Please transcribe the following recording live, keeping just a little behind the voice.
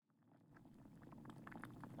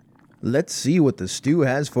Let's see what the stew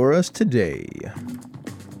has for us today.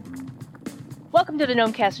 Welcome to the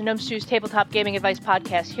Gnomecast, a Gnome Stew's tabletop gaming advice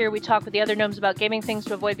podcast. Here we talk with the other gnomes about gaming things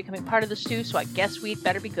to avoid becoming part of the stew, so I guess we'd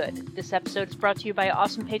better be good. This episode is brought to you by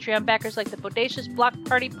awesome Patreon backers like the Bodacious Block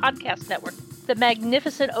Party Podcast Network, the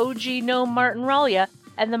magnificent OG gnome Martin Ralia,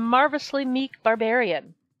 and the marvelously meek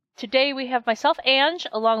Barbarian. Today we have myself, Ange,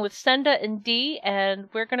 along with Senda and Dee, and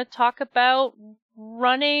we're going to talk about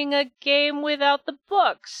running a game without the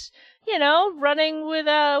books. You know, running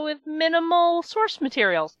with minimal source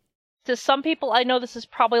materials. To some people, I know this is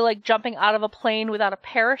probably like jumping out of a plane without a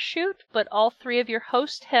parachute, but all three of your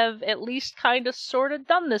hosts have at least kind of sort of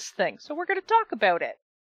done this thing, so we're going to talk about it.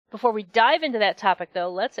 Before we dive into that topic,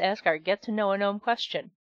 though, let's ask our Get to Know a Gnome question.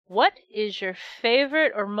 What is your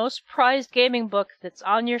favorite or most prized gaming book that's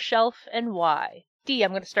on your shelf, and why? Dee, I'm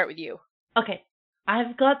going to start with you. Okay,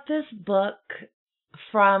 I've got this book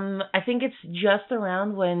from, I think it's just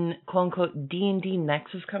around when, quote-unquote, D&D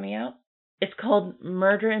Next was coming out. It's called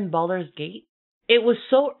Murder in Baldur's Gate. It was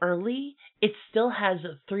so early, it still has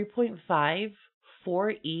 3.5,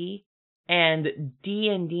 4E, and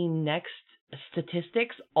D&D Next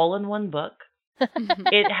statistics all in one book.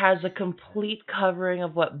 It has a complete covering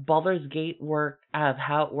of what Baldur's Gate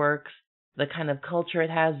how it works, the kind of culture it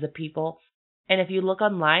has, the people. And if you look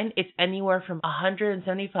online, it's anywhere from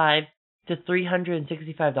 $175 to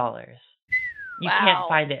 $365. You can't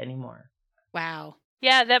find it anymore. Wow.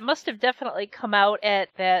 Yeah, that must have definitely come out at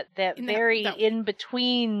that very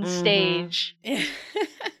in-between stage. There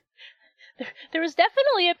was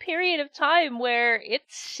definitely a period of time where it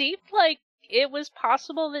seemed like it was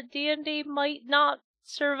possible that D&D might not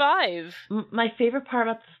survive. My favorite part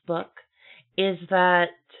about this book is that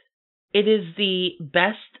it is the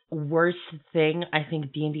best, worst thing I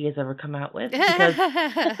think D&D has ever come out with. Because,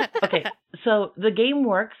 okay, so the game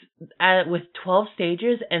works with 12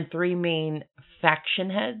 stages and 3 main faction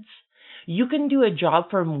heads. You can do a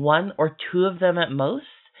job from 1 or 2 of them at most,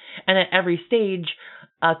 and at every stage,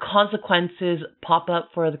 consequences pop up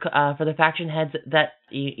for the faction heads that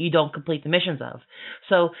you don't complete the missions of.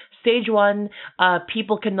 So stage 1,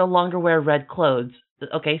 people can no longer wear red clothes.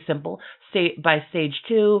 Okay, simple. By stage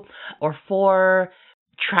 2 or 4,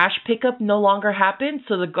 trash pickup no longer happens,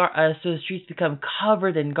 so the streets become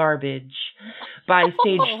covered in garbage. By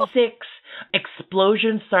stage 6,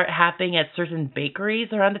 explosions start happening at certain bakeries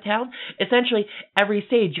around the town. Essentially, every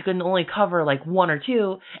stage you can only cover like 1 or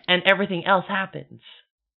 2, and everything else happens.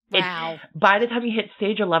 Wow. By the time you hit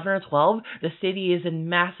stage 11 or 12, the city is in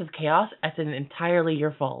massive chaos. That's entirely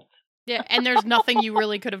your fault. Yeah, and there's nothing you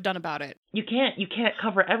really could have done about it. You can't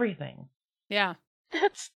cover everything. Yeah.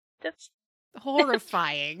 That's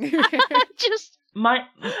horrifying. Just my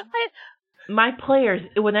players,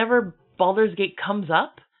 whenever Baldur's Gate comes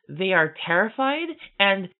up, they are terrified,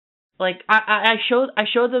 and like I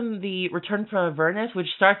show them the Return from Avernus, which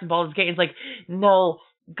starts in Baldur's Gate. It's like, no,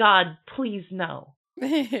 God, please no.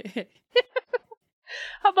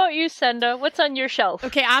 How about you, Senda? What's on your shelf?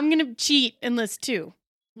 Okay, I'm gonna cheat and list 2.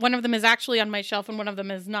 One of them is actually on my shelf and one of them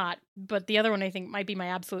is not, but the other one I think might be my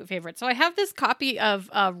absolute favorite. So I have this copy of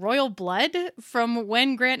Royal Blood from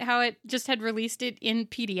when Grant Howitt just had released it in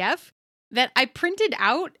PDF that I printed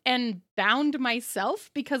out and bound myself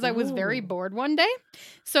because I was very bored one day.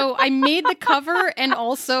 So I made the cover and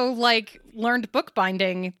also like learned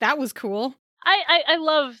bookbinding. That was cool. I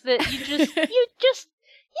love that you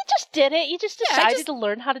just did it. You just decided to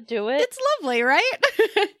learn how to do it. It's lovely, right?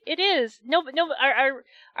 It is. No,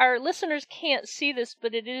 our listeners can't see this,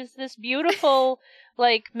 but it is this beautiful,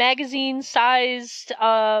 like, magazine-sized.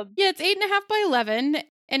 Yeah, it's 8.5 by 11,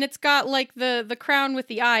 and it's got like the crown with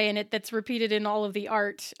the eye in it that's repeated in all of the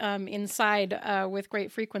art inside with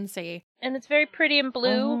great frequency. And it's very pretty and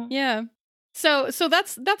blue. Mm-hmm. Yeah. So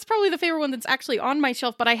that's probably the favorite one that's actually on my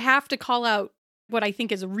shelf, but I have to call out what I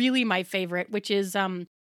think is really my favorite, which is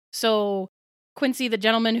so Quincy, the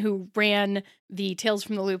gentleman who ran the Tales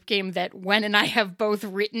from the Loop game that Gwen and I have both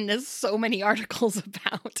written so many articles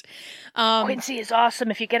about. Quincy is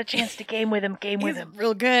awesome. If you get a chance to game with him, He's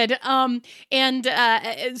real good. But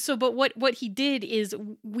what he did is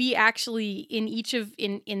we actually in each of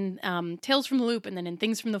in Tales from the Loop and then in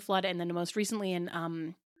Things from the Flood and then most recently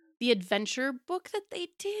in the adventure book that they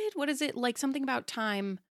did. What is it? Like something about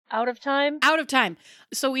time. Out of Time? Out of Time.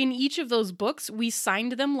 So in each of those books, we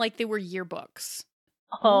signed them like they were yearbooks.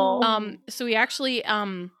 Oh. So we actually,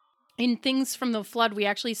 in Things from the Flood, we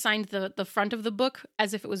actually signed the front of the book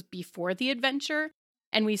as if it was before the adventure.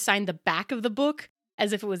 And we signed the back of the book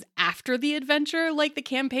as if it was after the adventure, like the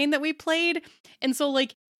campaign that we played. And so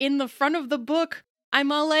like in the front of the book,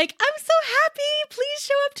 I'm all like, I'm so happy. Please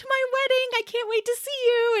show up to my wedding. I can't wait to see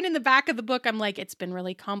you. And in the back of the book, I'm like, it's been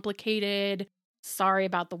really complicated. Sorry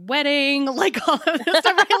about the wedding, like all of this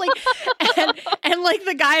stuff, right? and like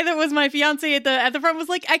the guy that was my fiance at the front was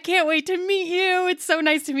like, I can't wait to meet you. It's so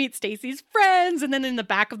nice to meet Stacy's friends. And then in the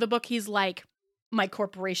back of the book, he's like, my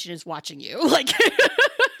corporation is watching you. Like,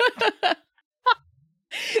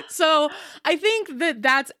 so I think that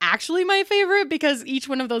that's actually my favorite because each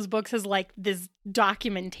one of those books has like this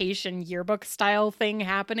documentation yearbook style thing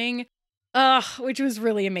happening, which was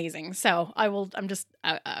really amazing. So I'll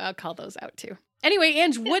call those out too. Anyway,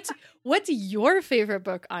 Ange, what's your favorite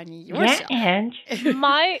book on your shelf? Ange.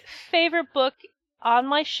 My favorite book on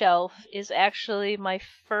my shelf is actually my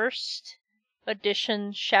first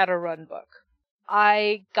edition Shadowrun book.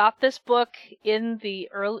 I got this book in the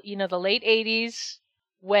late 80s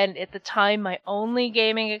when at the time my only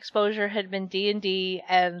gaming exposure had been D&D,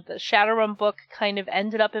 and the Shadowrun book kind of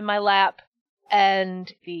ended up in my lap,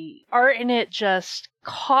 and the art in it just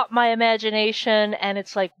caught my imagination, and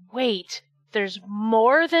it's like, wait, there's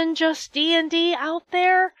more than just D&D out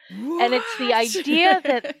there? What? And it's the idea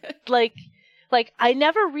that, like I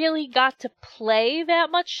never really got to play that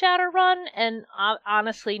much Shadowrun, and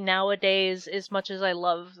honestly, nowadays, as much as I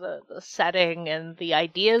love the setting and the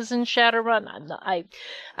ideas in Shadowrun,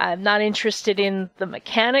 I'm not interested in the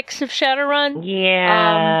mechanics of Shadowrun.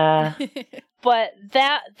 Yeah. But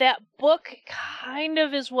that book kind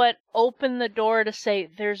of is what opened the door to say,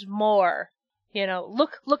 there's more.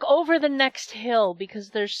 Look over the next hill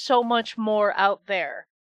because there's so much more out there.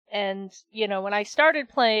 And, when I started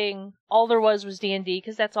playing, all there was D&D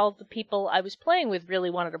because that's all the people I was playing with really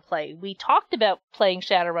wanted to play. We talked about playing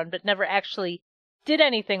Shadowrun, but never actually did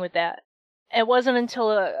anything with that. It wasn't until,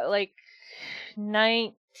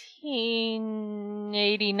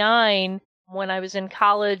 1989 when I was in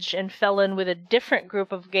college and fell in with a different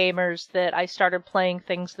group of gamers that I started playing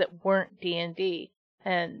things that weren't D&D.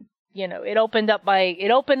 And it opened up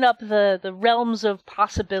the realms of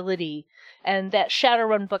possibility, and that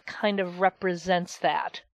Shadowrun book kind of represents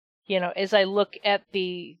that. As I look at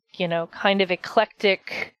the, kind of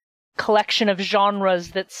eclectic collection of genres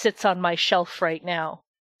that sits on my shelf right now.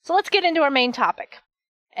 So let's get into our main topic.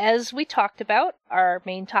 As we talked about, our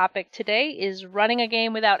main topic today is running a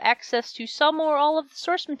game without access to some or all of the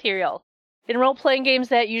source material. In role-playing games,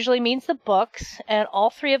 that usually means the books, and all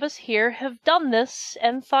three of us here have done this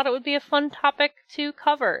and thought it would be a fun topic to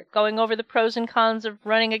cover, going over the pros and cons of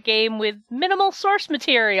running a game with minimal source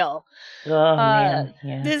material. Oh, man.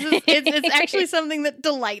 Yeah. It's actually something that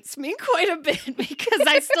delights me quite a bit because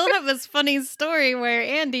I still have this funny story where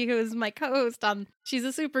Andy, who is my co-host on She's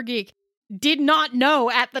a Super Geek, did not know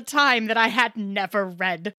at the time that I had never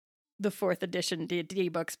read the 4th edition D&D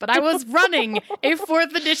books, but I was running a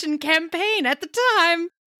 4th edition campaign at the time,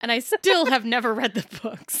 and I still have never read the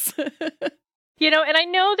books. And I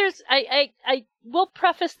know I will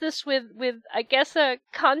preface this with I guess a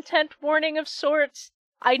content warning of sorts.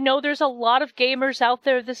 I know there's a lot of gamers out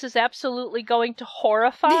there this is absolutely going to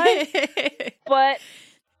horrify, but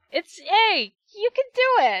hey, you can do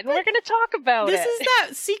it, and we're going to talk about it. This is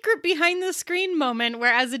that secret behind the screen moment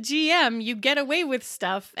where as a GM, you get away with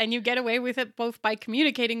stuff, and you get away with it both by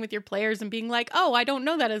communicating with your players and being like, oh, I don't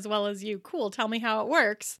know that as well as you. Cool, tell me how it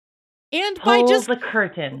works. And by just the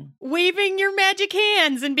curtain, waving your magic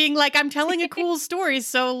hands and being like, I'm telling a cool story,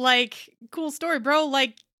 so like, cool story, bro.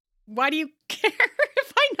 Like, why do you care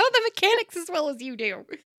if I know the mechanics as well as you do?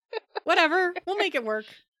 Whatever, we'll make it work.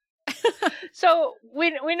 So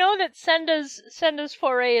we know that Senda's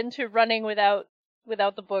foray into running without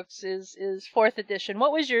the books is 4th edition.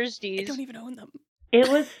 What was yours, Deez? I don't even own them. It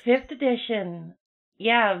was 5th edition.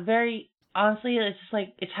 Yeah, very honestly, it's just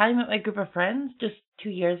like it's how I met my group of friends just 2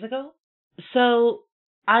 years ago. So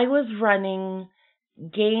I was running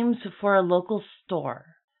games for a local store.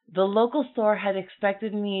 The local store had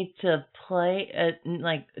expected me to play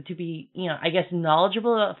to be, I guess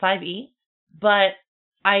knowledgeable about 5e, but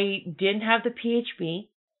I didn't have the PHB.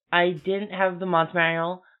 I didn't have the Monster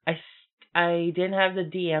Manual. I didn't have the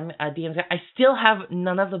DMs. I still have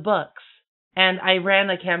none of the books. And I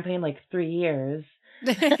ran a campaign 3 years.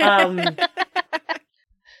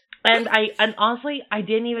 And honestly, I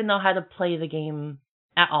didn't even know how to play the game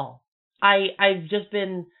at all. I've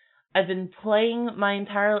been running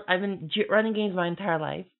games my entire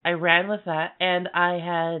life. I ran with that, and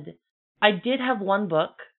I did have one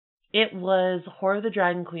book. It was Horror of the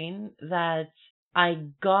Dragon Queen that I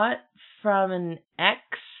got from an ex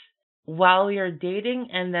while we were dating,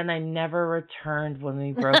 and then I never returned when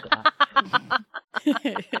we broke up.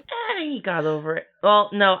 He got over it.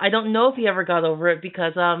 Well, no, I don't know if he ever got over it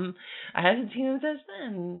because I haven't seen him since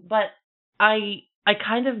then. But I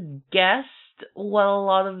kind of guessed what a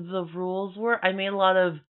lot of the rules were. I made a lot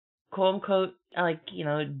of quote unquote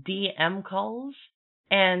DM calls,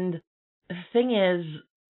 and the thing is,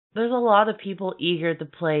 there's a lot of people eager to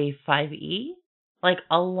play 5e, like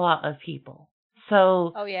a lot of people.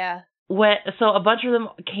 So Oh yeah. So a bunch of them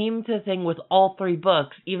came to the thing with all 3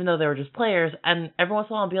 books, even though they were just players, and every once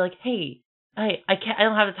in a while I'll be like, hey, I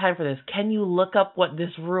don't have the time for this. Can you look up what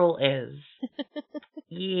this rule is?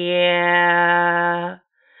 Yeah.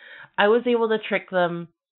 I was able to trick them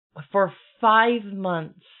for 5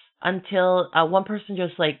 months until one person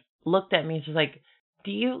just like looked at me and was like,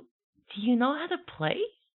 do you know how to play?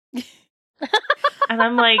 And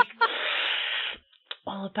I'm like,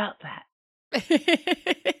 all about that.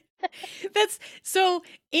 That's so,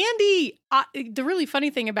 Andy, the really funny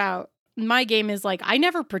thing about my game is like, I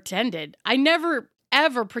never pretended. I never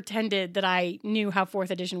ever pretended that I knew how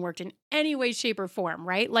 4th edition worked in any way, shape, or form,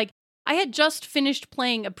 right? Like, I had just finished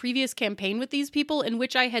playing a previous campaign with these people in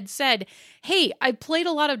which I had said, hey, I played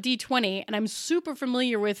a lot of D20 and I'm super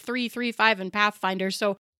familiar with 3, 3, 5 and Pathfinder,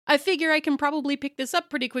 so I figure I can probably pick this up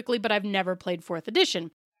pretty quickly, but I've never played 4th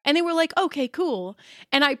edition. And they were like, okay, cool.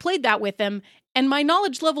 And I played that with them, and my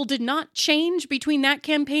knowledge level did not change between that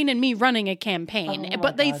campaign and me running a campaign.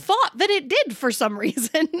 But they thought that it did for some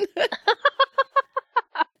reason.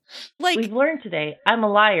 Like, we've learned today, I'm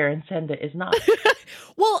a liar and Senda is not.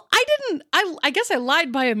 Well, I guess I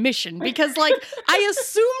lied by omission because, like, I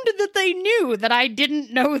assumed that they knew that I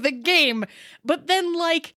didn't know the game. But then,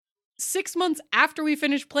 like, 6 months after we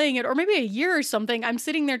finished playing it, or maybe a year or something, I'm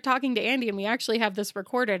sitting there talking to Andy, and we actually have this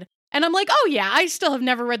recorded. And I'm like, oh yeah, I still have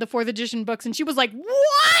never read the 4th edition books. And she was like,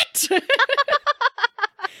 what?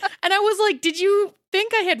 And I was like, did you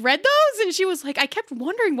think I had read those? And she was like, I kept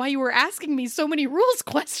wondering why you were asking me so many rules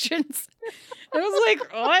questions. I was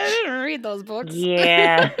like, oh, I didn't read those books.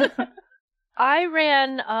 Yeah. I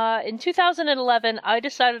ran, in 2011, I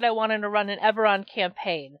decided I wanted to run an Eberron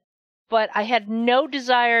campaign, but I had no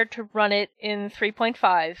desire to run it in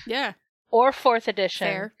 3.5. Yeah. Or 4th edition.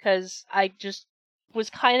 Fair. Because I just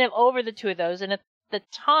was kind of over the 2 of those, and at the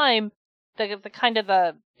time,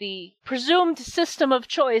 the presumed system of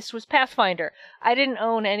choice was Pathfinder. I didn't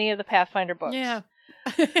own any of the Pathfinder books. Yeah.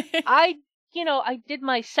 I did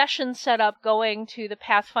my session setup going to the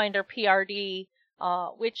Pathfinder PRD,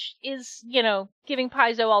 which is, giving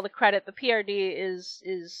Paizo all the credit. The PRD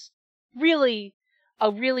is really a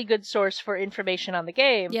really good source for information on the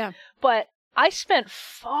game. Yeah. But I spent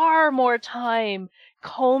far more time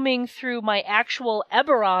combing through my actual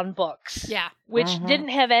Eberron books. Yeah. Which didn't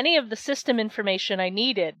have any of the system information I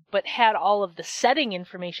needed, but had all of the setting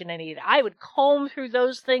information I needed. I would comb through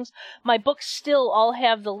those things. My books still all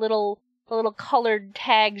have the little colored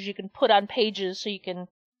tags you can put on pages so you can...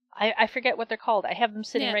 I forget what they're called. I have them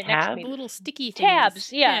sitting right next to me. The little sticky things.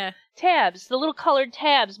 Tabs, yeah. Tabs. The little colored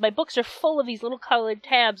tabs. My books are full of these little colored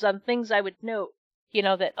tabs on things I would note.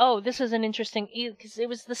 That, this is an interesting... Because it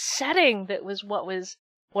was the setting that was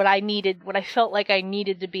what I needed, what I felt like I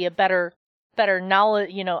needed to be a better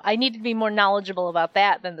knowledge, I needed to be more knowledgeable about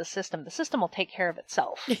that than the system. The system will take care of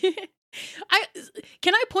itself.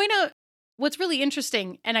 Can I point out what's really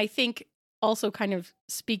interesting, and I think also kind of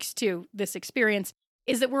speaks to this experience,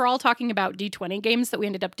 is that we're all talking about D20 games that we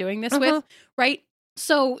ended up doing this with, right?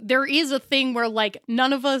 So there is a thing where, like,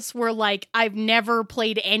 none of us were like, I've never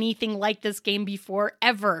played anything like this game before,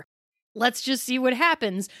 ever. Let's just see what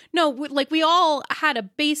happens. No, like, we all had a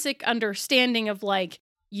basic understanding of, like,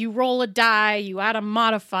 you roll a die, you add a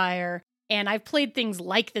modifier, and I've played things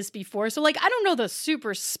like this before. So, like, I don't know the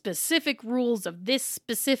super specific rules of this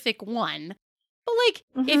specific one. But,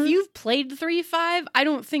 like, if you've played 3.5, I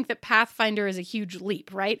don't think that Pathfinder is a huge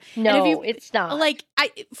leap, right? No, it's not. Like,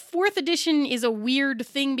 4th edition is a weird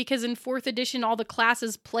thing because in 4th edition, all the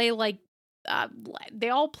classes play like, they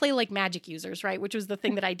all play like magic users, right? Which was the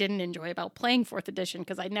thing that I didn't enjoy about playing 4th edition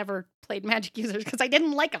because I never played magic users because I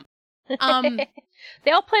didn't like them.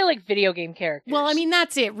 They all play like video game characters. Well, I mean,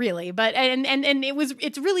 that's it really. But, and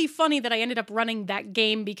it's really funny that I ended up running that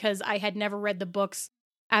game because I had never read the books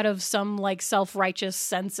out of some, like, self-righteous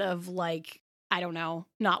sense of, like, I don't know,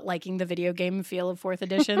 not liking the video game feel of 4th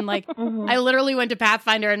edition. Like, I literally went to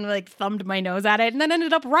Pathfinder and, like, thumbed my nose at it and then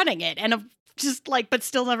ended up running it. And just, like, but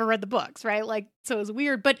still never read the books, right? Like, so it was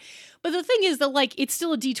weird. But the thing is that, like, it's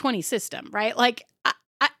still a D20 system, right? Like,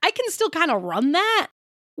 I can still kind of run that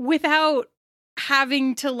without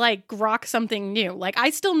having to, like, grok something new. Like,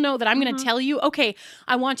 I still know that I'm going to tell you, okay,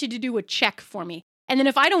 I want you to do a check for me. And then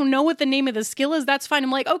if I don't know what the name of the skill is, that's fine.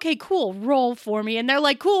 I'm like, okay, cool, roll for me. And they're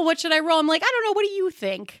like, cool, what should I roll? I'm like, I don't know, what do you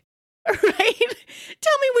think? Right?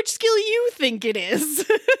 Tell me which skill you think it is.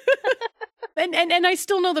 And I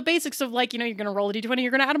still know the basics of like, you're going to roll a d20,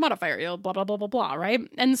 you're going to add a modifier, blah, blah, blah, blah, blah, right?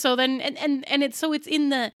 And so then, and it's in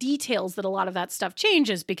the details that a lot of that stuff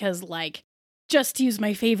changes because like, just to use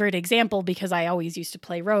my favorite example, because I always used to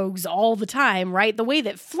play rogues all the time, right? The way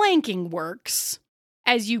that flanking works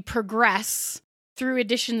as you progress through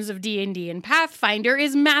editions of D&D and Pathfinder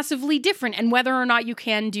is massively different, and whether or not you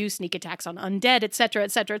can do sneak attacks on undead, etc.,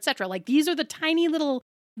 etc., etc. Like, these are the tiny little,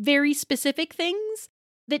 very specific things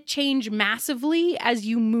that change massively as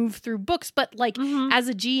you move through books. But like, as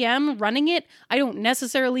a GM running it, I don't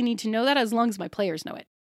necessarily need to know that as long as my players know it.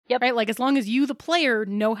 Yep. Right? Like, as long as you, the player,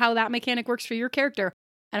 know how that mechanic works for your character,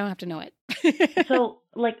 I don't have to know it. So,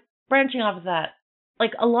 like, branching off of that,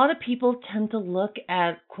 like, a lot of people tend to look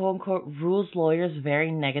at quote-unquote rules lawyers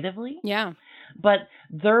very negatively. Yeah. But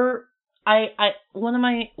one of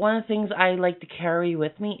the things I like to carry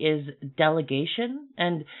with me is delegation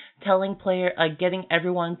and telling getting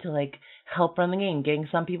everyone to, like, help run the game, getting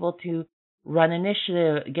some people to run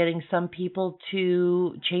initiative, getting some people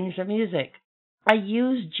to change the music. I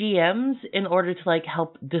use GMs in order to, like,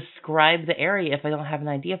 help describe the area if I don't have an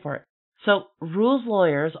idea for it. So rules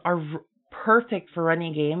lawyers are perfect for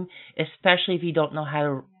running a game, especially if you don't know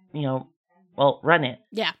how to, run it.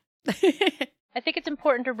 Yeah. I think it's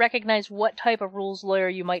important to recognize what type of rules lawyer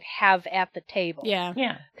you might have at the table. Yeah.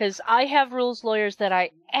 Yeah. Because I have rules lawyers that I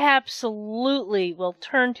absolutely will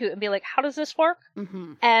turn to and be like, how does this work?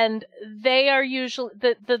 Mm-hmm. And they are usually,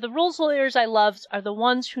 the rules lawyers I love are the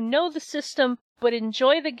ones who know the system but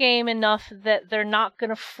enjoy the game enough that they're not going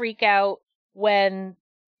to freak out when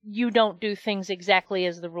you don't do things exactly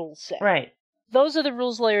as the rules say. Right. Those are the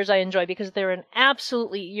rules lawyers I enjoy because they're an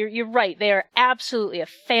absolutely, you're right, they are absolutely a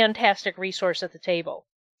fantastic resource at the table.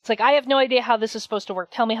 It's like, I have no idea how this is supposed to work.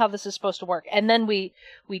 Tell me how this is supposed to work. And then we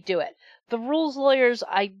do it. The rules lawyers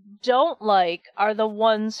I don't like are the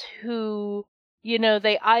ones who,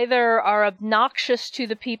 they either are obnoxious to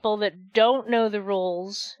the people that don't know the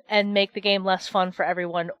rules and make the game less fun for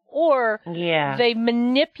everyone, or they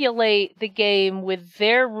manipulate the game with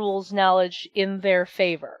their rules knowledge in their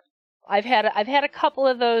favor. I've had a couple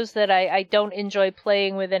of those that I don't enjoy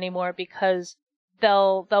playing with anymore because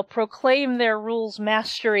they'll proclaim their rules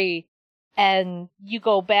mastery, and you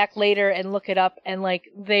go back later and look it up, and like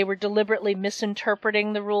they were deliberately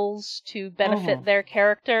misinterpreting the rules to benefit their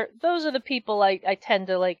character. Those are the people I tend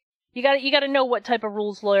to like. You got to know what type of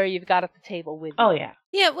rules lawyer you've got at the table with you. Oh yeah.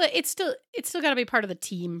 Yeah, well, it's still got to be part of the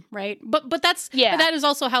team, right? But that's But that is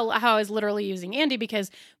also how I was literally using Andy,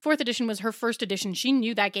 because 4th edition was her first edition. She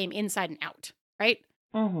knew that game inside and out, right?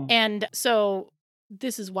 Mm-hmm. And so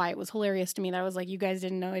this is why it was hilarious to me that I was like, you guys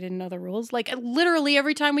didn't know I didn't know the rules. Like, literally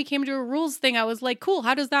every time we came to a rules thing, I was like, cool,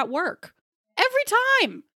 how does that work? Every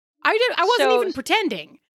time. I wasn't even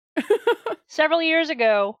pretending. Several years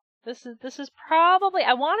ago, this is probably,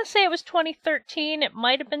 I want to say it was 2013, it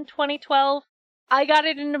might have been 2012. I got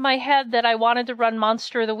it into my head that I wanted to run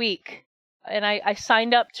Monster of the Week. And I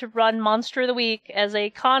signed up to run Monster of the Week as a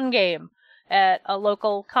con game at a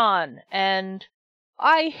local con. And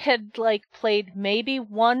I had played maybe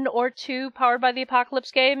 1 or 2 Powered by the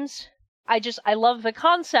Apocalypse games. I love the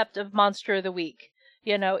concept of Monster of the Week.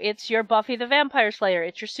 It's your Buffy the Vampire Slayer,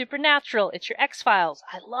 it's your Supernatural, it's your X-Files.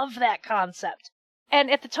 I love that concept.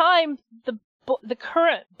 And at the time, the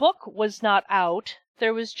current book was not out.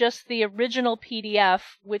 There was just the original PDF,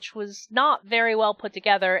 which was not very well put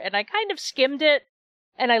together, and I kind of skimmed it,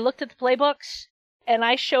 and I looked at the playbooks, and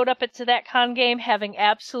I showed up to that con game having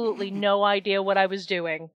absolutely no idea what I was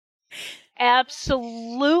doing.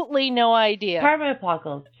 Absolutely no idea. Powered by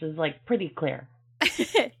Apocalypse is, pretty clear.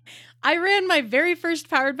 I ran my very first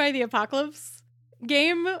Powered by the Apocalypse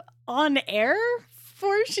game on air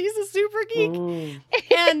for She's a Super Geek. Ooh.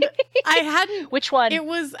 And I hadn't... Which one? It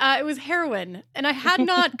was Heroine. And I had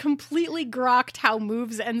not completely grokked how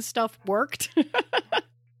moves and stuff worked.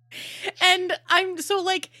 And I'm so,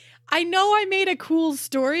 I know I made a cool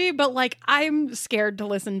story, but, I'm scared to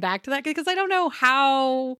listen back to that because I don't know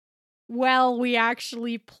how well we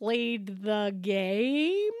actually played the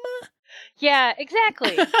game. Yeah,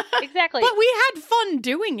 exactly. Exactly. But we had fun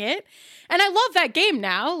doing it. And I love that game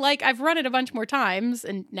now. I've run it a bunch more times,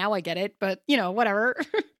 and now I get it, but, whatever.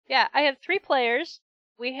 Yeah, I have 3 players.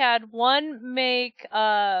 We had one make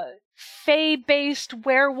a fae-based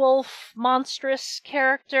werewolf monstrous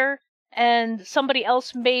character, and somebody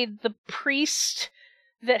else made the priest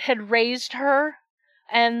that had raised her.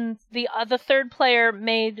 And the third player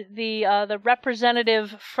made the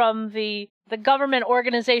representative from the government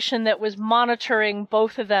organization that was monitoring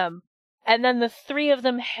both of them. And then the three of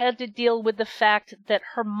them had to deal with the fact that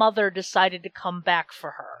her mother decided to come back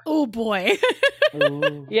for her. Oh boy.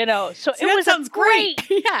 You know, so See, it that was sounds a great,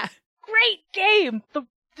 yeah. great game. The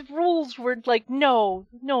rules were like, no,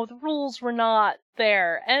 the rules were not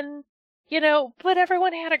there. And, you know, but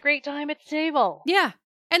everyone had a great time at the table. Yeah.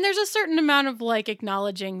 And there's a certain amount of like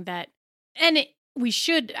acknowledging that, and I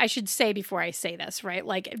should say before I say this, right?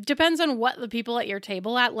 Like, it depends on what the people at your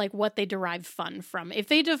table like what they derive fun from. If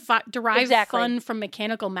they derive fun from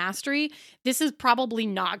mechanical mastery, this is probably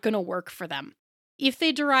not going to work for them. If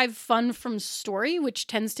they derive fun from story, which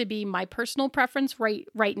tends to be my personal preference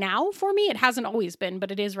right now for me, it hasn't always been,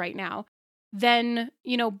 but it is right now, then,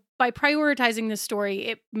 you know, by prioritizing this story,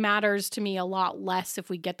 it matters to me a lot less if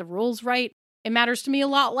we get the rules right. It matters to me a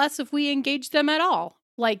lot less if we engage them at all.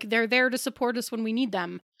 Like, they're there to support us when we need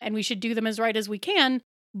them, and we should do them as right as we can.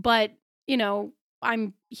 But, you know,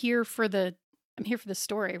 I'm here for the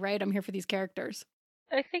story, right? I'm here for these characters.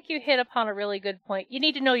 I think you hit upon a really good point. You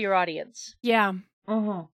need to know your audience. Yeah.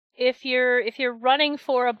 Mm-hmm. If you're running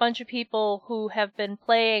for a bunch of people who have been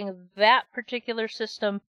playing that particular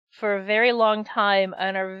system for a very long time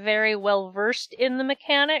and are very well versed in the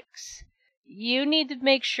mechanics, you need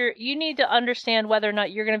to understand whether or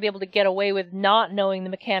not you're going to be able to get away with not knowing the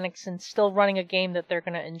mechanics and still running a game that they're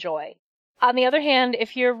going to enjoy. On the other hand,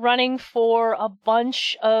 if you're running for a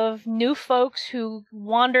bunch of new folks who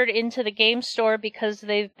wandered into the game store because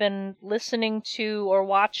they've been listening to or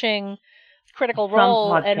watching Critical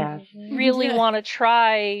Role and really want to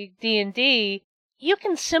try D&D, you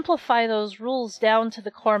can simplify those rules down to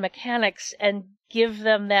the core mechanics and give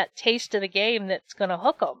them that taste of the game that's going to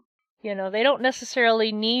hook them. You know, they don't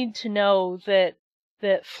necessarily need to know that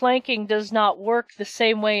flanking does not work the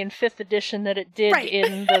same way in 5th edition that it did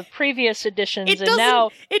in the previous editions. It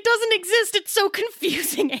doesn't exist. It's so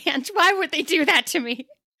confusing, Ange. Why would they do that to me?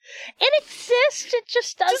 It exists. It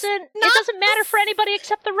just doesn't. It doesn't matter for anybody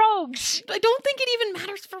except the rogues. I don't think it even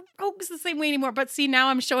matters for rogues the same way anymore. But see, now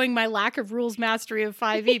I'm showing my lack of rules mastery of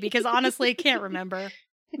 5e because honestly, I can't remember.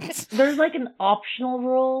 There's like an optional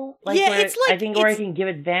rule, like yeah, where it's like I think where I can give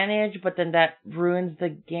advantage, but then that ruins the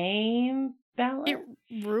game balance.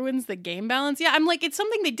 It ruins the game balance. Yeah, I'm like, it's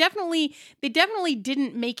something they definitely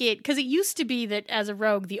didn't make it, because it used to be that as a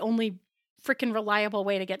rogue, the only freaking reliable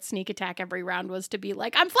way to get sneak attack every round was to be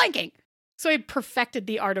like, I'm flanking. So I perfected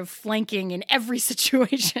the art of flanking in every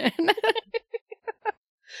situation.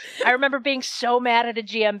 I remember being so mad at a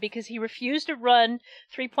GM because he refused to run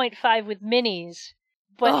 3.5 with minis.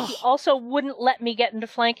 But he also wouldn't let me get into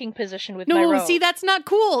flanking position with my rogue. No, see, that's not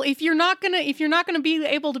cool. If you're not gonna be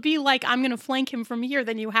able to be like, I'm gonna flank him from here,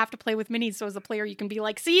 then you have to play with minis. So as a player, you can be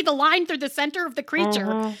like, see the line through the center of the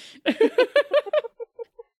creature.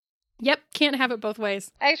 Yep, can't have it both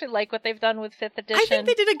ways. I actually like what they've done with 5th edition. I think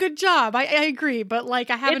they did a good job. I agree, but like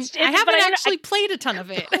I haven't actually played a ton of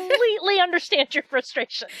it. I completely understand your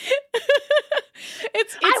frustration.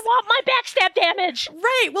 I want my backstab damage.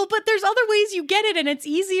 Right. Well, but there's other ways you get it, and it's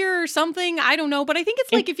easier or something. I don't know, but I think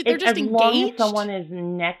it's like if they're just engaged. As long as someone is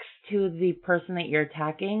next to the person that you're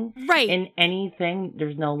attacking, right? In anything,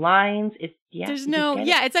 there's no lines.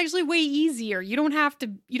 It's actually way easier. You don't have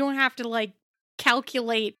to like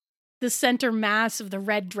calculate the center mass of the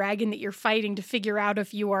red dragon that you're fighting to figure out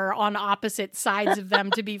if you are on opposite sides of them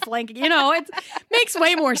to be flanking. You know, it makes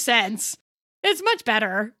way more sense. It's much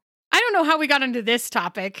better. I don't know how we got into this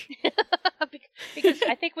topic. Because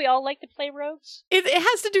I think we all like to play rogues. It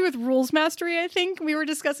has to do with rules mastery, I think. We were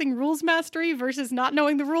discussing rules mastery versus not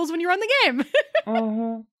knowing the rules when you're on the game.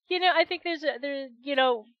 Mm-hmm. You know, I think there's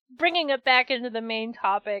bringing it back into the main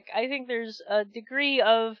topic, I think there's a degree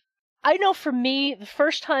of, I know for me, the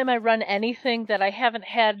first time I run anything that I haven't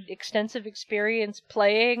had extensive experience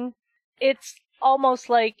playing, it's almost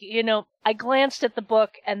like, I glanced at the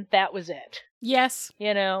book and that was it. Yes.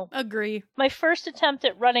 Agree. My first attempt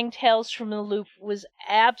at running Tales from the Loop was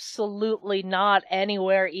absolutely not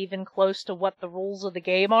anywhere even close to what the rules of the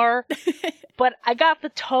game are. But I got the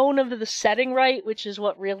tone of the setting right, which is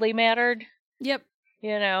what really mattered. Yep.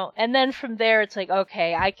 And then from there it's like,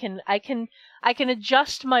 okay, I can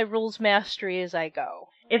adjust my rules mastery as I go.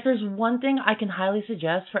 If there's one thing I can highly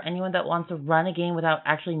suggest for anyone that wants to run a game without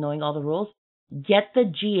actually knowing all the rules, get the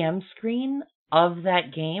GM screen of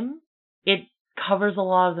that game. It covers a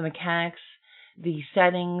lot of the mechanics, the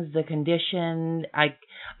settings, the condition.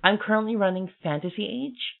 I'm currently running Fantasy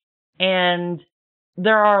Age, and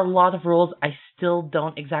there are a lot of rules I still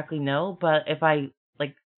don't exactly know, but if I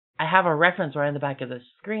have a reference right in the back of the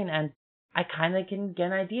screen, and I kind of can get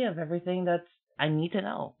an idea of everything that I need to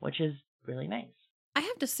know, which is really nice. I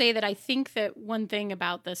have to say that I think that one thing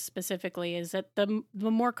about this specifically is that the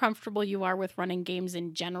more comfortable you are with running games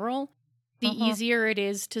in general, the easier it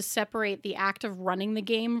is to separate the act of running the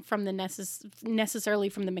game from the necessarily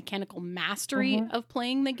from the mechanical mastery of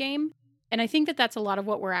playing the game. And I think that that's a lot of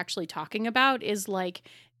what we're actually talking about is like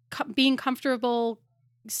being comfortable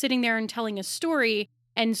sitting there and telling a story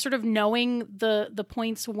and sort of knowing the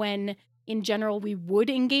points when in general we would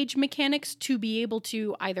engage mechanics to be able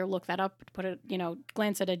to either look that up, put it,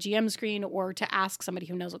 glance at a GM screen or to ask somebody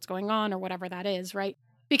who knows what's going on or whatever that is, right?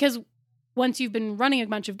 Because once you've been running a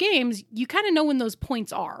bunch of games, you kind of know when those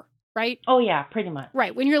points are, right? Oh, yeah, pretty much.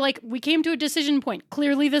 Right. When you're like, we came to a decision point.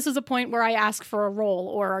 Clearly, this is a point where I ask for a roll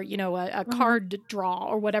or, a card draw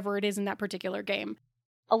or whatever it is in that particular game.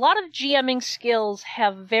 A lot of GMing skills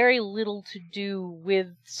have very little to do with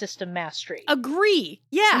system mastery. Agree.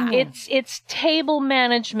 Yeah. It's table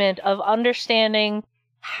management of understanding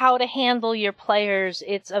how to handle your players.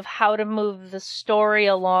 It's of how to move the story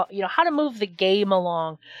along, how to move the game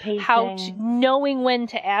along, knowing when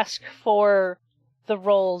to ask for the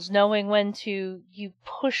rolls, knowing when to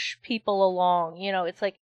push people along. It's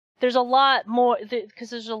like there's a lot more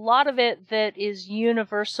because there's a lot of it that is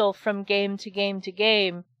universal from game to game to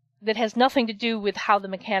game that has nothing to do with how the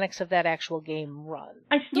mechanics of that actual game run.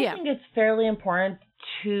 I still think it's fairly important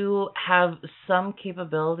to have some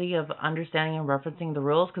capability of understanding and referencing the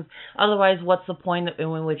rules, because otherwise what's the point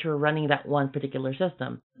in which we're running that one particular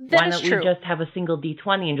system? Why don't we just have a single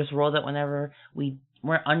D20 and just roll that whenever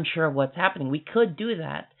we're unsure of what's happening? We could do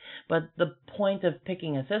that, but the point of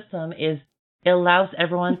picking a system is it allows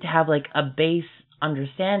everyone to have like a base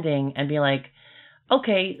understanding and be like,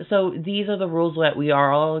 okay, so these are the rules that we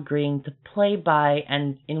are all agreeing to play by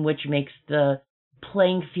and in which makes the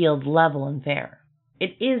playing field level and fair.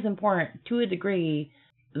 It is important, to a degree,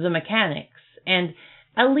 the mechanics, and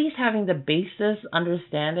at least having the basis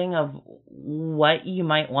understanding of what you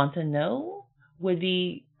might want to know would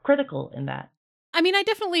be critical in that. I mean, I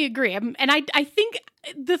definitely agree. And I think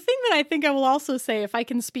the thing that I think I will also say, if I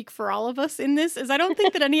can speak for all of us in this, is I don't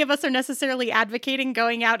think that any of us are necessarily advocating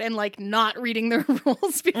going out and like not reading the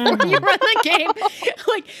rules before you run the game.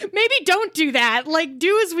 Like, maybe don't do that. Like,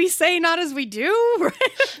 do as we say, not as we do.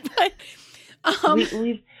 Right? But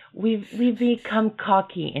we've become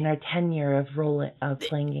cocky in our tenure of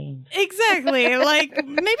playing games. Exactly. Like,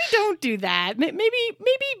 maybe don't do that. Maybe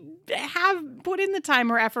put in the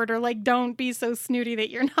time or effort, or like don't be so snooty that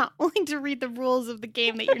you're not willing to read the rules of the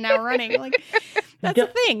game that you're now running. Like, that's the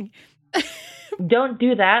thing. Don't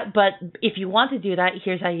do that, but if you want to do that,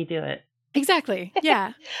 here's how you do it. Exactly. Yeah.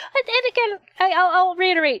 And again, I'll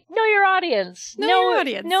reiterate: know your audience. Know your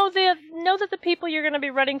audience. Know that the people you're going to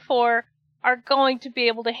be running for are going to be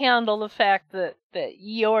able to handle the fact that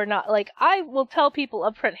you're not. Like, I will tell people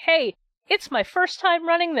up front, hey, it's my first time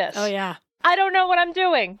running this. Oh, yeah. I don't know what I'm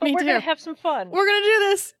doing, but we're going to have some fun. We're going to do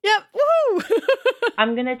this. Yep. Woohoo!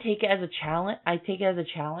 I'm going to take it as a challenge. I take it as a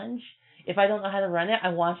challenge. If I don't know how to run it, I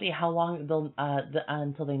want to see how long they'll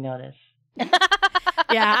until they notice.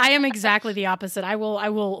 Yeah, I am exactly the opposite. I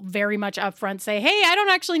will very much upfront say, hey, I don't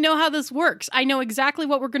actually know how this works. I know exactly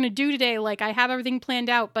what we're going to do today. Like, I have everything planned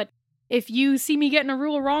out, but if you see me getting a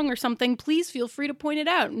rule wrong or something, please feel free to point it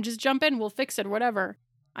out and just jump in. We'll fix it, whatever.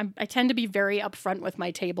 I tend to be very upfront with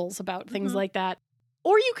my tables about things like that.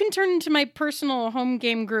 Or you can turn into my personal home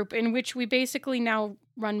game group, in which we basically now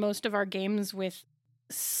run most of our games with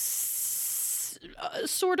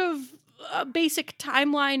sort of a basic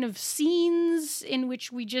timeline of scenes in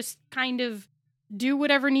which we just kind of do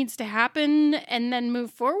whatever needs to happen and then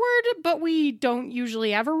move forward, but we don't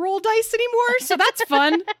usually ever roll dice anymore, so that's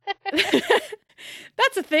fun.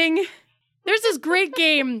 That's a thing. There's this great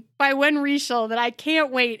game by Wen Rishel that I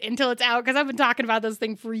can't wait until it's out, because I've been talking about this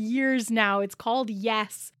thing for years now. It's called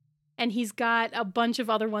Yes, and he's got a bunch of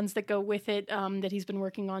other ones that go with it that he's been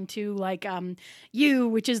working on too, like You,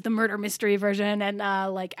 which is the murder mystery version, and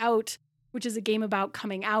like Out, which is a game about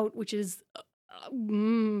coming out, which is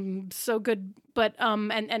so good. But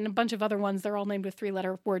and a bunch of other ones. They're all named with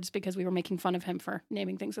 3-letter words because we were making fun of him for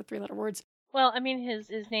naming things with 3-letter words. Well, I mean, his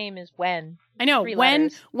name is Wen. I know.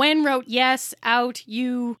 Wen wrote Yes, Out,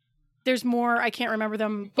 You. There's more. I can't remember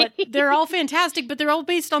them, but they're all fantastic. But they're all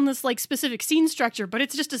based on this like specific scene structure. But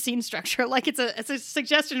it's just a scene structure. Like it's a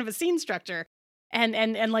suggestion of a scene structure,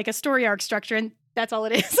 and like a story arc structure, and that's all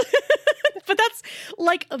it is. But that's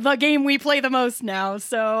like the game we play the most now.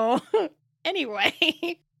 So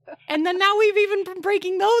anyway, and then now we've even been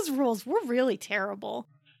breaking those rules. We're really terrible.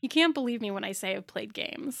 You can't believe me when I say I've played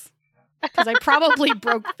games. Because I probably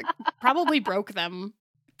broke them.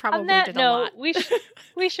 probably On that did a note, lot.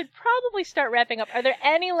 we should probably start wrapping up. Are there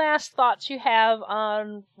any last thoughts you have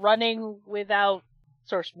on running without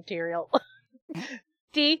source material?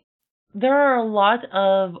 Dee? There are a lot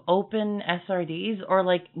of open SRDs or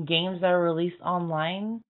like games that are released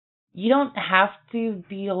online. You don't have to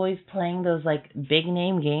be always playing those like big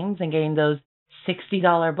name games and getting those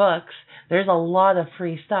 $60 books. There's a lot of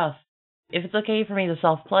free stuff. If it's okay for me to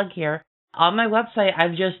self-plug here, on my website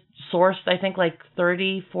I've just sourced I think like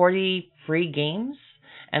 30, 40 free games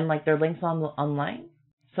and like their links online.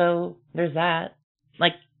 So there's that.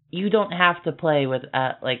 Like you don't have to play with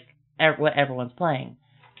what everyone's playing.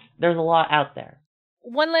 There's a lot out there.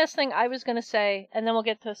 One last thing I was going to say, and then we'll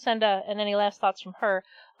get to Senda and any last thoughts from her.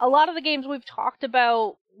 A lot of the games we've talked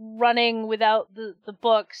about running without the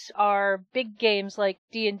books are big games like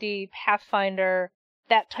D&D, Pathfinder,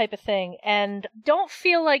 that type of thing. And don't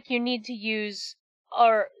feel like you need to use,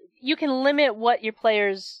 or you can limit what your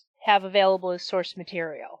players have available as source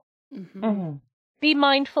material. Mm-hmm. Mm-hmm. Be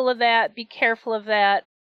mindful of that. Be careful of that.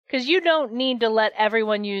 Because you don't need to let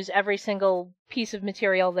everyone use every single piece of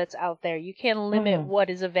material that's out there. You can limit what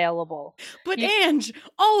is available. But Ange,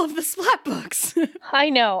 all of the splat books. I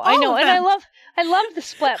know, All of and them. I love the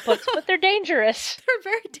splat books, but they're dangerous.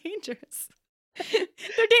 They're very dangerous.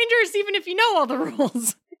 They're dangerous even if you know all the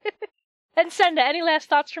rules. And Senda, any last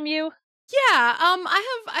thoughts from you? Yeah,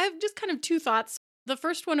 I have just kind of two thoughts. The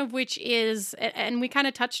first one of which is, and we kind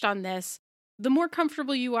of touched on this, the more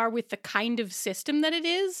comfortable you are with the kind of system that it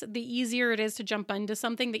is, the easier it is to jump into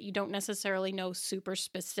something that you don't necessarily know super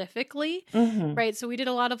specifically, Mm-hmm. right? So we did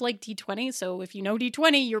a lot of like D20. So if you know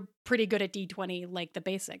D20, you're pretty good at D20, like the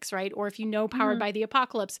basics, right? Or if you know Powered by the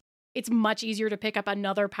Apocalypse, it's much easier to pick up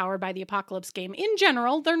another Powered by the Apocalypse game. In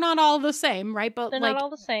general, they're not all the same, right? But They're like, not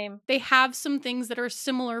all the same. they have some things that are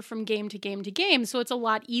similar from game to game to game. So it's a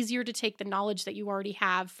lot easier to take the knowledge that you already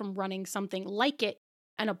have from running something like it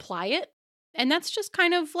and apply it. And that's just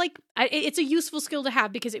kind of like, it's a useful skill to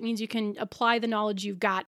have because it means you can apply the knowledge you've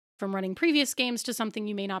got from running previous games to something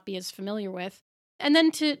you may not be as familiar with. And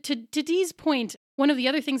then to Dee's point, one of the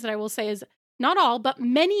other things that I will say is not all, but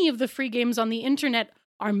many of the free games on the internet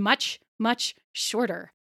are much, much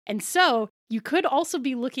shorter. And so you could also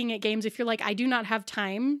be looking at games if you're like, I do not have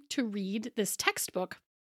time to read this textbook,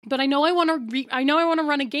 but I know I want to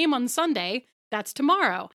run a game on Sunday. That's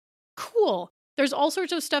tomorrow. Cool. There's all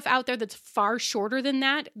sorts of stuff out there that's far shorter than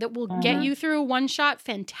that will get you through a one-shot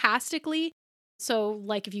fantastically. So,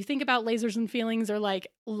 like, if you think about Lasers and Feelings or, like,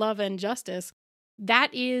 Love and Justice,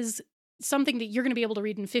 that is something that you're going to be able to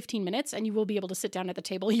read in 15 minutes, and you will be able to sit down at the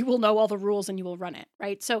table. You will know all the rules, and you will run it,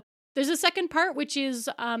 right? So there's a second part, which is,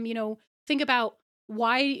 think about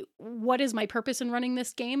what is my purpose in running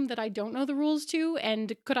this game that I don't know the rules to,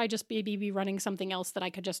 and could I just maybe be running something else that I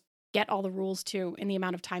could just get all the rules to in the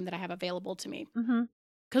amount of time that I have available to me.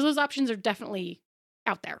 Because those options are definitely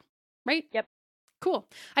out there, right? Yep. Cool.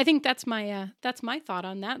 I think that's my thought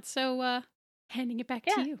on that. So handing it back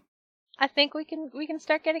to you. I think we can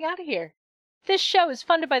start getting out of here. This show is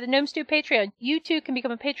funded by the Gnome Stew Patreon. You too can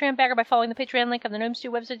become a Patreon backer by following the Patreon link on the Gnome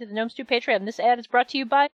Stew website to the Gnome Stew Patreon. This ad is brought to you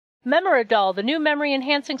by Memoradol, the new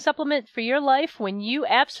memory-enhancing supplement for your life when you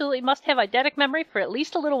absolutely must have eidetic memory for at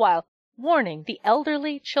least a little while. Warning, the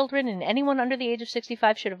elderly, children, and anyone under the age of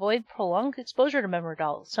 65 should avoid prolonged exposure to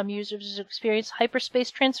Memoradol. Some users experience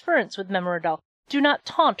hyperspace transference with Memoradol. Do not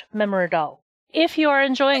taunt Memoradol. If you are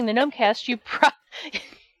enjoying the Gnomecast,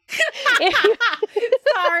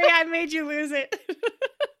 Sorry, I made you lose it.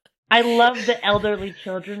 I love the elderly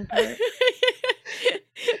children part.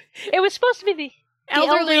 It was supposed to be the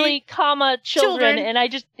elderly, children, and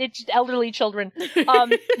it's just elderly children.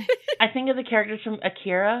 I think of the characters from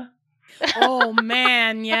Akira. Oh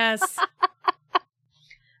man,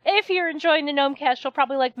 If you're enjoying the Gnomecast, you'll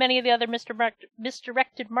probably like many of the other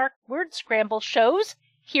misdirected word scramble shows.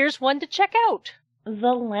 Here's one to check out.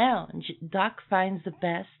 The Lounge. Doc finds the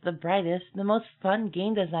best, the brightest, the most fun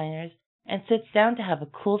game designers and sits down to have a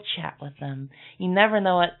cool chat with them. You never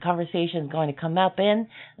know what conversation is going to come up in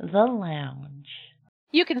The Lounge.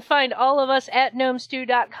 You can find all of us at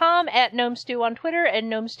gnomestew.com, at gnomestew on Twitter,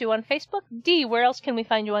 and gnomestew on Facebook. Dee, where else can we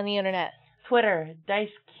find you on the internet? Twitter,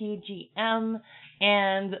 DiceQGM,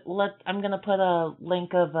 and I'm gonna put a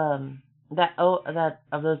link of those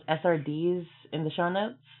SRDs in the show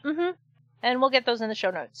notes. And we'll get those in the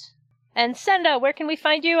show notes. And Senda, where can we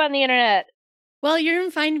find you on the internet? Well, you can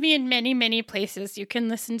find me in many, many places. You can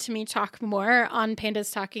listen to me talk more on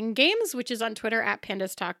Pandas Talking Games, which is on Twitter at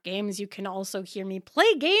Pandas Talk Games. You can also hear me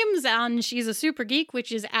play games on She's a Super Geek,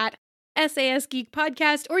 which is at SAS Geek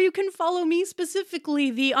Podcast, or you can follow me specifically,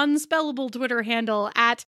 the unspellable Twitter handle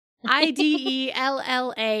at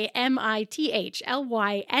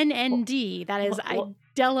IDELLAMITHLYNND. That is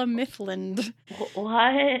Idella Mithland.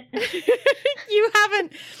 What? You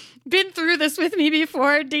haven't been through this with me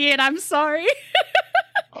before, Dee, and I'm sorry.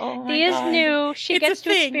 Oh my He is God. new. She It's a gets to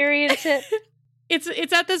thing. experience it.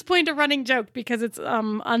 It's at this point a running joke because it's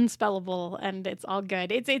unspellable and it's all good.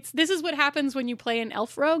 This is what happens when you play an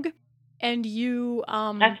elf rogue and you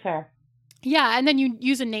That's fair. yeah, and then you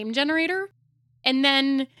use a name generator and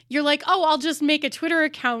then you're like, "Oh, I'll just make a Twitter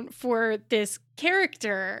account for this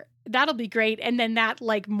character. That'll be great." And then that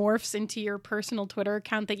like morphs into your personal Twitter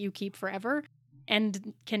account that you keep forever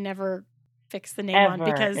and can never fix the name on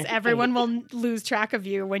Ever because escape. everyone will lose track of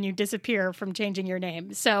you when you disappear from changing your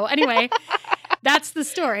name. So anyway, that's the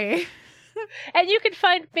story. And you can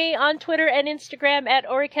find me on Twitter and Instagram at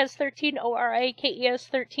Orakes13,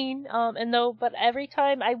 ORAKES13. But every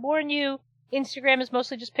time I warn you, Instagram is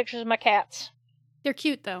mostly just pictures of my cats. They're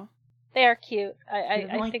cute though. They are cute. She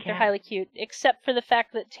doesn't I like think they're cats. highly cute, except for the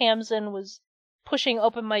fact that Tamsin was pushing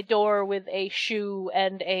open my door with a shoe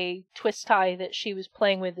and a twist tie that she was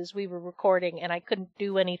playing with as we were recording, and I couldn't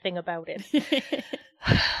do anything about it.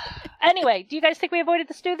 Anyway, do you guys think we avoided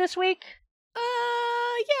the stew this week?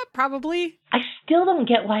 Yeah, probably. I still don't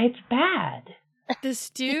get why it's bad. The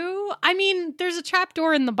stew? I mean, there's a trap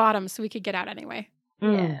door in the bottom, so we could get out anyway.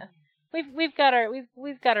 Yeah. We've got our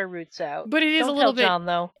roots out. But it is Don't a little tell bit John,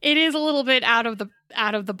 though. It is a little bit out of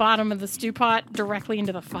the bottom of the stew pot directly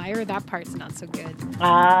into the fire. That part's not so good.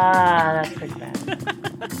 Ah, that's pretty bad.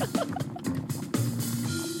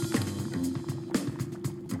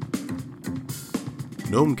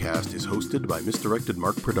 Gnomecast is hosted by Misdirected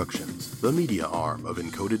Mark Productions, the media arm of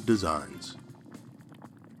Encoded Designs.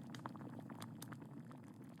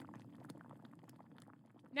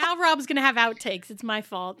 Now Rob's gonna have outtakes. It's my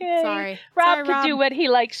fault. Yay. Sorry. Rob Sorry, can do what he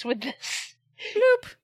likes with this. Bloop.